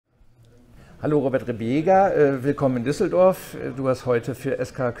Hallo Robert Rabiega, willkommen in Düsseldorf. Du hast heute für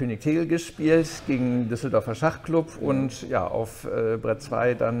SK König Tegel gespielt, gegen Düsseldorfer Schachclub und ja, auf Brett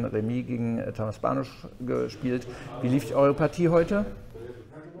 2 dann Remis gegen Tamas Banusz gespielt. Wie lief eure Partie heute?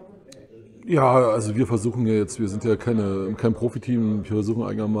 Ja, also wir versuchen ja jetzt, wir sind ja kein Profiteam, wir versuchen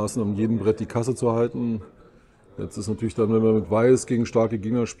einigermaßen an jedem Brett die Kasse zu halten. Jetzt ist natürlich dann, wenn man mit Weiß gegen starke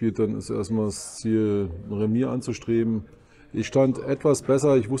Gegner spielt, dann ist erstmal das Ziel, ein Remis anzustreben. Ich stand etwas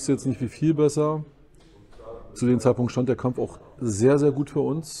besser, ich wusste jetzt nicht wie viel besser. Zu dem Zeitpunkt stand der Kampf auch sehr, sehr gut für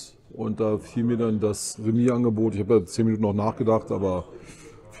uns. Und da fiel mir dann das Remis-Angebot, ich habe da 10 Minuten noch nachgedacht, aber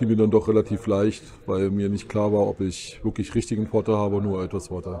fiel mir dann doch relativ leicht, weil mir nicht klar war, ob ich wirklich richtigen Vorteil habe oder nur etwas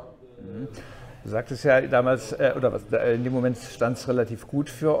Vorteil. Du sagtest ja damals, in dem Moment stand es relativ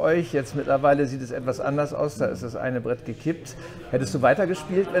gut für euch. Jetzt mittlerweile sieht es etwas anders aus, da ist das eine Brett gekippt. Hättest du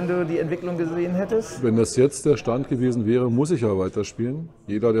weitergespielt, wenn du die Entwicklung gesehen hättest? Wenn das jetzt der Stand gewesen wäre, muss ich ja weiterspielen.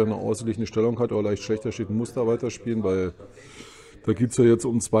 Jeder, der eine ausgeglichene Stellung hat oder leicht schlechter steht, muss da weiterspielen, weil da geht es ja jetzt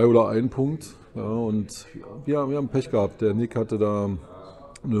um 2 oder 1 Punkt. Ja, und wir haben Pech gehabt. Der Nick hatte da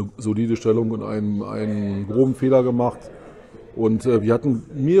eine solide Stellung und einen groben Fehler gemacht. Und wir hatten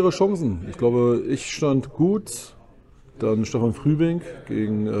mehrere Chancen. Ich glaube, ich stand gut. Dann Stefan Frühwink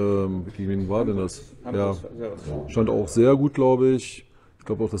gegen wen war denn das? Ja, stand auch sehr gut, glaube ich. Ich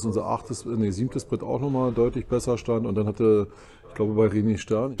glaube auch, dass unser 7. Brett auch nochmal deutlich besser stand. Und dann hatte, ich glaube, bei René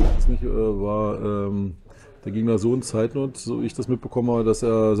Stern, ich weiß nicht, war der Gegner so in Zeitnot, so ich das mitbekommen habe, dass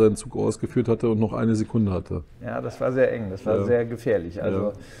er seinen Zug ausgeführt hatte und noch 1 Sekunde hatte. Ja, das war sehr eng, das war sehr gefährlich. Also.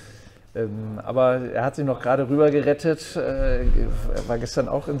 Ja. Aber er hat sich noch gerade rüber gerettet. Er war gestern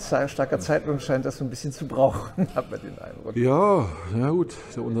auch in starker Zeitnot, scheint das so ein bisschen zu brauchen, hat man den Eindruck. Ja gut.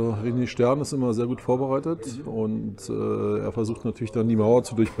 Unser René Stern ist immer sehr gut vorbereitet und er versucht natürlich dann die Mauer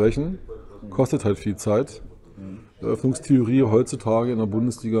zu durchbrechen. Kostet halt viel Zeit. Eröffnungstheorie heutzutage in der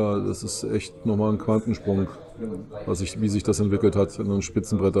Bundesliga, das ist echt nochmal ein Quantensprung, wie sich das entwickelt hat in den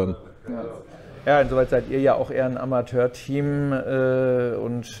Spitzenbrettern. Ja, insoweit seid ihr ja auch eher ein Amateurteam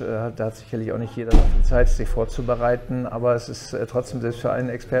und da hat sicherlich auch nicht jeder so viel Zeit, sich vorzubereiten, aber es ist trotzdem selbst für einen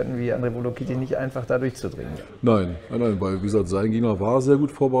Experten wie André Volokiti nicht einfach, da durchzudringen. Nein, weil wie gesagt, sein Gegner war sehr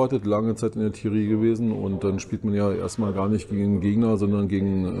gut vorbereitet, lange Zeit in der Theorie gewesen und dann spielt man ja erstmal gar nicht gegen den Gegner, sondern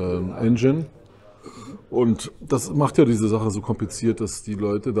gegen Engine. Und das macht ja diese Sache so kompliziert, dass die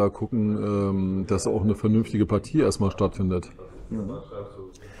Leute da gucken, dass auch eine vernünftige Partie erstmal stattfindet. Mhm.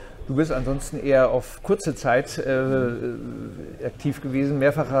 Du bist ansonsten eher auf kurze Zeit aktiv gewesen,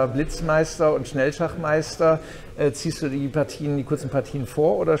 mehrfacher Blitzmeister und Schnellschachmeister. Ziehst du die kurzen Partien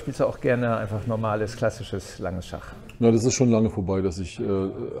vor oder spielst du auch gerne einfach normales, klassisches, langes Schach? Na, das ist schon lange vorbei, dass ich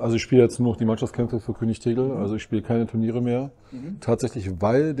spiele jetzt nur noch die Mannschaftskämpfe für König Tegel, also ich spiele keine Turniere mehr. Tatsächlich,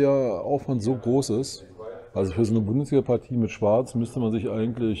 weil der Aufwand so groß ist, also für so eine Bundesliga-Partie mit Schwarz müsste man sich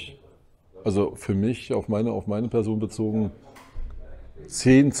eigentlich, also für mich, auf meine Person bezogen,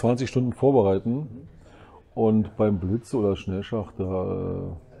 10, 20 Stunden vorbereiten und beim Blitz oder Schnellschach,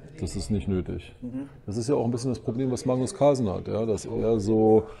 das ist nicht nötig. Das ist ja auch ein bisschen das Problem, was Magnus Carlsen hat, ja, dass er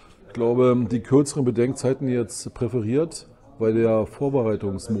so, ich glaube, die kürzeren Bedenkzeiten jetzt präferiert, weil der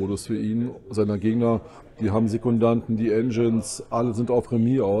Vorbereitungsmodus für ihn, seiner Gegner, die haben Sekundanten, die Engines, alle sind auf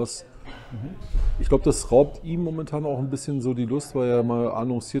Remis aus. Ich glaube, das raubt ihm momentan auch ein bisschen so die Lust, weil er mal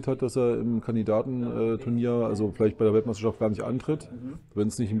annonciert hat, dass er im Kandidatenturnier, also vielleicht bei der Weltmeisterschaft gar nicht antritt, wenn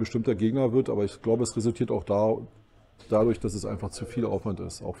es nicht ein bestimmter Gegner wird. Aber ich glaube, es resultiert auch dadurch, dass es einfach zu viel Aufwand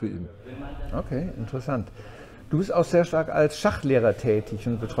ist, auch für ihn. Okay, interessant. Du bist auch sehr stark als Schachlehrer tätig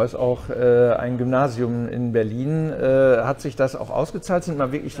und betreust auch ein Gymnasium in Berlin. Hat sich das auch ausgezahlt? Sind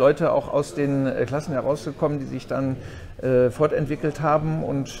mal wirklich Leute auch aus den Klassen herausgekommen, die sich dann fortentwickelt haben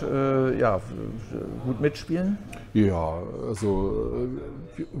und gut mitspielen? Ja, also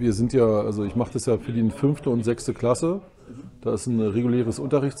wir sind ja, also ich mache das ja für die 5. und 6. Klasse. Das ist ein reguläres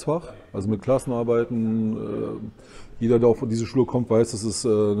Unterrichtsfach, also mit Klassenarbeiten. Jeder, der auf diese Schule kommt, weiß, das ist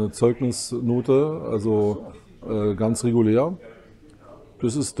eine Zeugnisnote, also ganz regulär.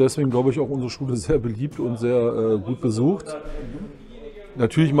 Das ist deswegen, glaube ich, auch unsere Schule sehr beliebt und sehr gut besucht.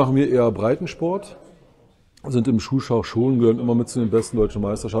 Natürlich machen wir eher Breitensport, sind im Schulschach schon, gehören immer mit zu den besten deutschen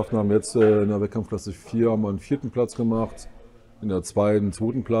Meisterschaften, haben jetzt in der Wettkampfklasse 4 haben wir einen 4. Platz gemacht, in der 2. einen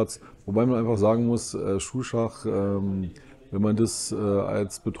 2. Platz. Wobei man einfach sagen muss, Schulschach, wenn man das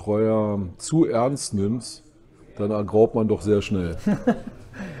als Betreuer zu ernst nimmt, dann ergraubt man doch sehr schnell.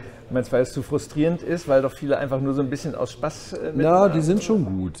 Meinst du, weil es zu frustrierend ist, weil doch viele einfach nur so ein bisschen aus Spaß Ja, die sind schon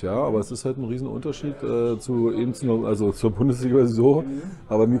gut, ja, aber es ist halt ein Riesenunterschied zur Bundesliga so.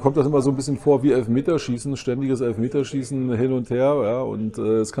 Aber mir kommt das immer so ein bisschen vor wie Elfmeterschießen, ständiges Elfmeterschießen hin und her, ja, und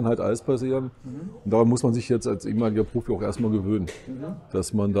es kann halt alles passieren. Und daran muss man sich jetzt als ehemaliger Profi auch erstmal gewöhnen,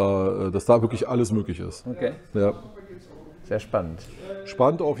 dass da wirklich alles möglich ist. Okay. Ja. Sehr spannend.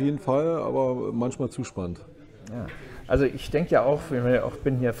 Spannend auf jeden Fall, aber manchmal zu spannend. Ja. Also ich denke ja auch, ich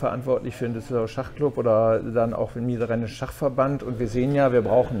bin hier verantwortlich für den Düsseldorfer Schachclub oder dann auch für den Niederrheinischen Schachverband und wir sehen ja, wir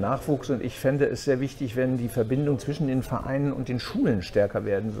brauchen Nachwuchs und ich fände es sehr wichtig, wenn die Verbindung zwischen den Vereinen und den Schulen stärker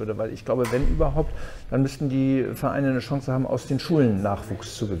werden würde, weil ich glaube, wenn überhaupt, dann müssten die Vereine eine Chance haben, aus den Schulen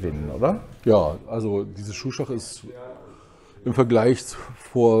Nachwuchs zu gewinnen, oder? Ja, also dieses Schulschach ist im Vergleich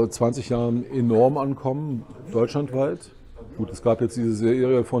vor 20 Jahren enorm ankommen, deutschlandweit. Gut, es gab jetzt diese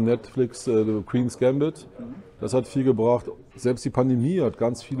Serie von Netflix, The Queen's Gambit. Das hat viel gebracht. Selbst die Pandemie hat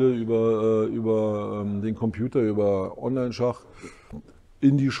ganz viele über den Computer, über Online-Schach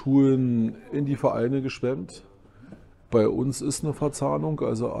in die Schulen, in die Vereine geschwemmt. Bei uns ist eine Verzahnung,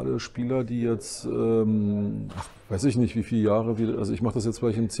 also alle Spieler, die jetzt, weiß ich nicht wie viele Jahre, also ich mache das jetzt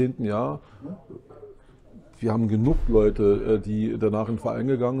vielleicht im 10. Jahr. Wir haben genug Leute, die danach in den Verein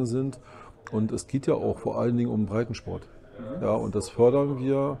gegangen sind. Und es geht ja auch vor allen Dingen um Breitensport. Ja, und das fördern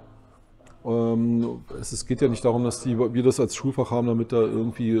wir. Es geht ja nicht darum, dass wir das als Schulfach haben, damit da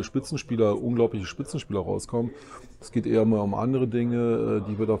irgendwie unglaubliche Spitzenspieler rauskommen. Es geht eher mal um andere Dinge,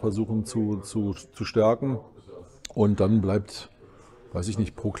 die wir da versuchen zu stärken. Und dann bleibt, weiß ich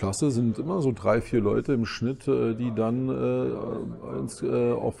nicht, pro Klasse sind immer so 3, 4 Leute im Schnitt, die dann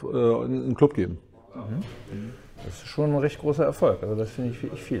in den Club gehen. Das ist schon ein recht großer Erfolg, also das finde ich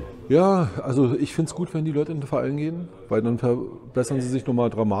wirklich viel. Ja, also ich finde es gut, wenn die Leute in den Verein gehen, weil dann verbessern sie sich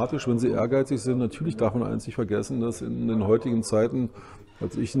nochmal dramatisch, wenn sie ehrgeizig sind. Natürlich darf man eins nicht vergessen, dass in den heutigen Zeiten,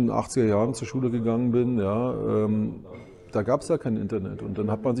 als ich in den 80er Jahren zur Schule gegangen bin, ja, da gab es ja kein Internet. Und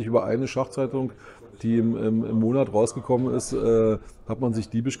dann hat man sich über eine Schachzeitung, die im Monat rausgekommen ist, hat man sich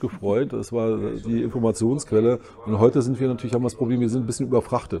diebisch gefreut. Das war die Informationsquelle. Und heute haben wir das Problem, wir sind ein bisschen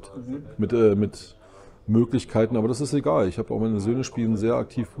überfrachtet mit Möglichkeiten, aber das ist egal. Ich habe auch meine Söhne spielen sehr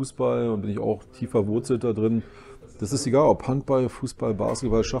aktiv Fußball und bin ich auch tief verwurzelt da drin. Das ist egal, ob Handball, Fußball,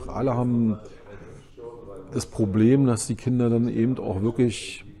 Basketball, Schach, alle haben das Problem, dass die Kinder dann eben auch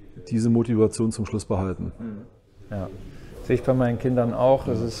wirklich diese Motivation zum Schluss behalten. Ja, sehe ich bei meinen Kindern auch.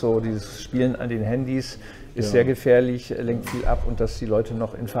 Das ist so, dieses Spielen an den Handys ist sehr gefährlich, lenkt viel ab und dass die Leute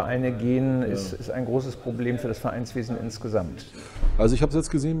noch in Vereine gehen, ist ein großes Problem für das Vereinswesen insgesamt. Also ich habe es jetzt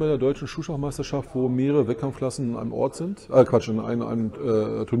gesehen bei der deutschen Schachmeisterschaft, wo mehrere Wettkampfklassen in einem Ort sind, in einem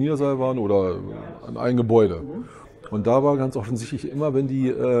Turniersaal waren oder an einem Gebäude. Und da war ganz offensichtlich immer, wenn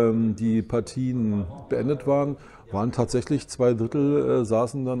die Partien beendet waren tatsächlich 2/3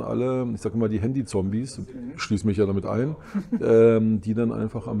 saßen dann alle, ich sage mal die Handy-Zombies, schließe mich ja damit ein, die dann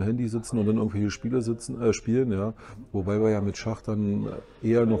einfach am Handy sitzen und dann irgendwelche Spiele spielen, ja. Wobei wir ja mit Schach dann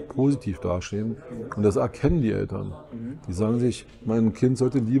eher noch positiv dastehen. Und das erkennen die Eltern. Die sagen sich, mein Kind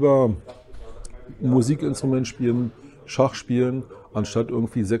sollte lieber ein Musikinstrument spielen, Schach spielen, anstatt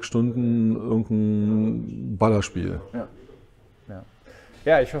irgendwie 6 Stunden irgendein Ballerspiel. Ja.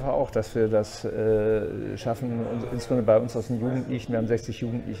 Ja, ich hoffe auch, dass wir das schaffen, insbesondere bei uns aus den Jugendlichen. Wir haben 60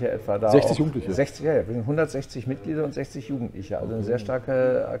 Jugendliche etwa da. 60 Jugendliche? 60, ja, wir sind 160 Mitglieder und 60 Jugendliche, also eine sehr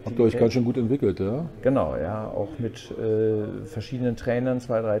starke Aktivität. Habt ihr euch ganz schön gut entwickelt, ja? Genau, ja, auch mit verschiedenen Trainern,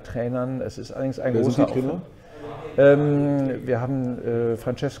 2, 3 Trainern. Es ist allerdings ein großer Aufwand. Wir haben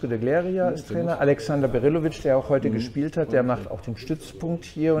Francesco de Gleria als Trainer, Alexander Berilovic, der auch heute gespielt hat, der macht auch den Stützpunkt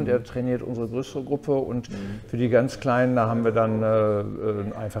hier und der trainiert unsere größere Gruppe und für die ganz Kleinen, da haben wir dann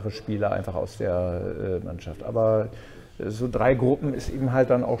einfache Spieler einfach aus der Mannschaft. Aber so 3 Gruppen ist eben halt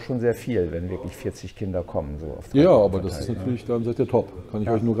dann auch schon sehr viel, wenn wirklich 40 Kinder kommen. So auf 3 ja, Gruppen aber das ist natürlich, dann seid ihr top. Kann ich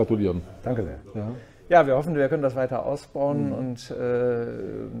euch nur gratulieren. Danke sehr. Ja. Ja, wir hoffen, wir können das weiter ausbauen und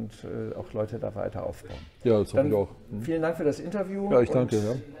auch Leute da weiter aufbauen. Ja, das hoffe ich auch. Vielen Dank für das Interview. Ja, ich danke.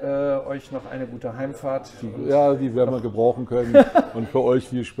 Euch noch eine gute Heimfahrt. Ja, die werden wir gebrauchen können. Und für euch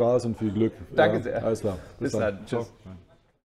viel Spaß und viel Glück. Danke sehr. Alles klar. Bis dann. Tschüss. Ciao.